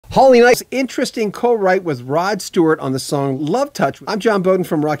Holly Knight's interesting co-write with Rod Stewart on the song Love Touch. I'm John Beaudin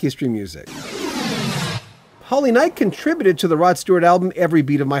from Rock History Music. Holly Knight contributed to the Rod Stewart album Every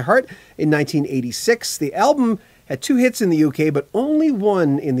Beat of My Heart in 1986. The album had 2 hits in the UK, but only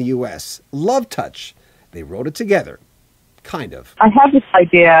one in the US, Love Touch. They wrote it together. Kind of. I had this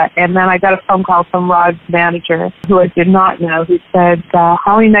idea, and then I got a phone call from Rod's manager, who I did not know, who said,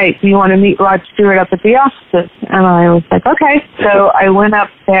 Holly Knight, do you want to meet Rod Stewart up at the offices? And I was like, okay. So I went up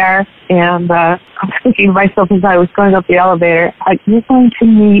there, and I was thinking to myself as I was going up the elevator, you're going to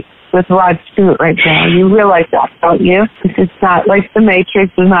meet with Rod Stewart right now. You realize that, don't you? This is not like The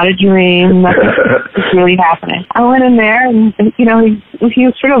Matrix. It's not a dream. Nothing's really happening. I went in there, and he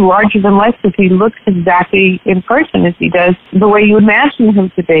was sort of larger than life because he looks exactly in person as he does the way you imagine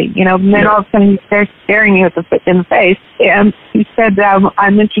him to be. Then all of a sudden he's staring you in the face. And he said,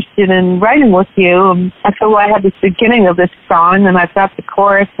 I'm interested in writing with you. I said, well, I have this beginning of this song, and I've got the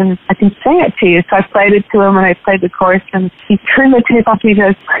chorus, and I can sing it to you. So I played it to him, and I played the chorus, and he turned the tape off, and he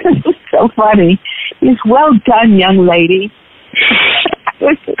goes, this is so funny. He's, well done, young lady.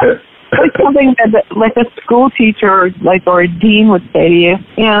 Like something that like a school teacher or a dean would say to you.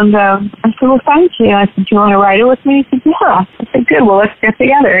 And I said, well, thank you. I said, do you want to write it with me? He said, yeah. I said, good. Well, let's get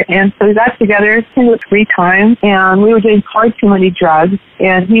together. And so we got together 3 times, and we were doing far too many drugs,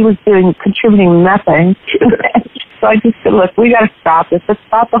 and he was contributing nothing. So I just said, look, we got to stop this. Let's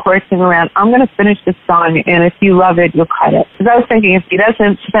stop the horsing around. I'm going to finish this song, and if you love it, you'll cut it. Because I was thinking, if he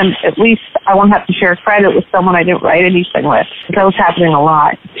doesn't, then at least I won't have to share credit with someone I didn't write anything with. That was happening a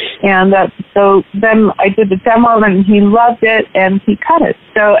lot. And so then I did the demo, and he loved it, and he cut it.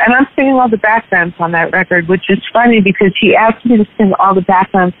 So, and I'm singing all the backgrounds on that record, which is funny because he asked me to sing all the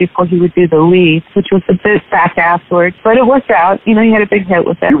backgrounds before he would do the lead, which was a bit back afterwards. But it worked out. He had a big hit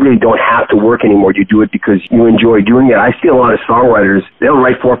with it. You really don't have to work anymore. You do it because you enjoy doing it. I see a lot of songwriters, they'll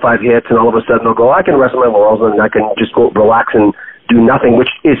write 4 or 5 hits, and all of a sudden they'll go, I can rest my laurels, and I can just go relax and do nothing, which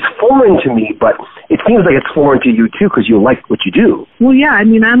is foreign to me, but it seems like it's foreign to you too because you like what you do. Well, yeah,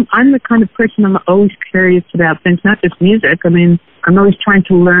 I'm the kind of person, I'm always curious about things, not just music. I'm always trying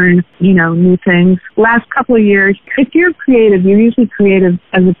to learn, new things. Last couple of years, if you're creative, you're usually creative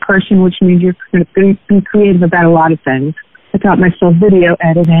as a person, which means you're going to be creative about a lot of things. I taught myself video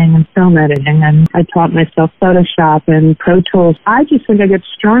editing and film editing, and I taught myself Photoshop and Pro Tools. I just think I get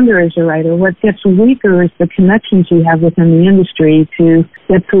stronger as a writer. What gets weaker is the connections you have within the industry to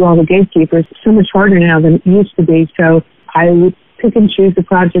get through all the gatekeepers. It's so much harder now than it used to be, so I would pick and choose the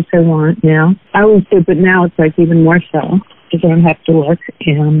projects I want now. I always did, but now it's like even more so. I don't have to work,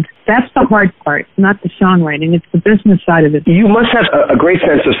 and that's the hard part, not the songwriting. It's the business side of it. You must have a great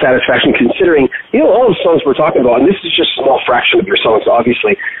sense of satisfaction considering, all the songs we're talking about, and this is just a small fraction of your songs,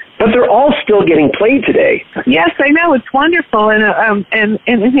 obviously, but they're all still getting played today. Yes, I know. It's wonderful, and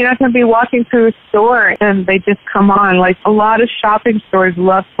you're not going to be walking through a store, and they just come on. Like, a lot of shopping stores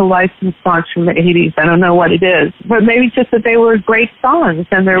love to license songs from the 80s. I don't know what it is, but maybe just that they were great songs,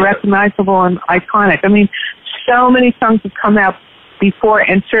 and they're recognizable and iconic. So many songs have come out before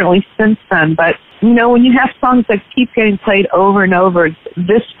and certainly since then, but when you have songs that keep getting played over and over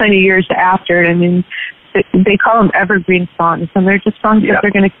this many years after, they call them evergreen songs, and they're just songs that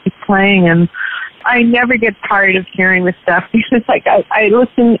they're going to keep playing, and I never get tired of hearing this stuff because I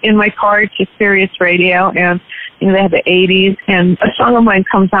listen in my car to Sirius Radio, and they have the 80s, and a song of mine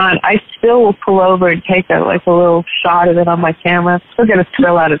comes on, I still will pull over and take a little shot of it on my camera. Still get a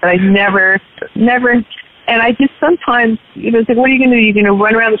thrill out of it. I never. And I just sometimes, think, what are you going to do? You're going to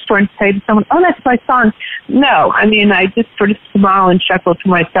run around the store and say to someone, oh, that's my song. No, I just sort of smile and chuckle to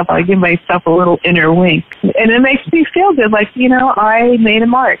myself. I give myself a little inner wink. And it makes me feel good, like, I made a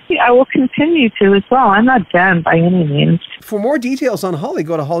mark. I will continue to as well. I'm not done by any means. For more details on Holly,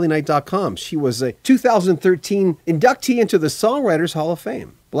 go to hollyknight.com. She was a 2013 inductee into the Songwriters Hall of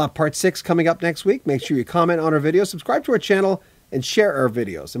Fame. We'll have part 6 coming up next week. Make sure you comment on our video, subscribe to our channel, and share our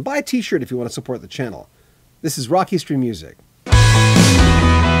videos. And buy a t-shirt if you want to support the channel. This is Rock History Music.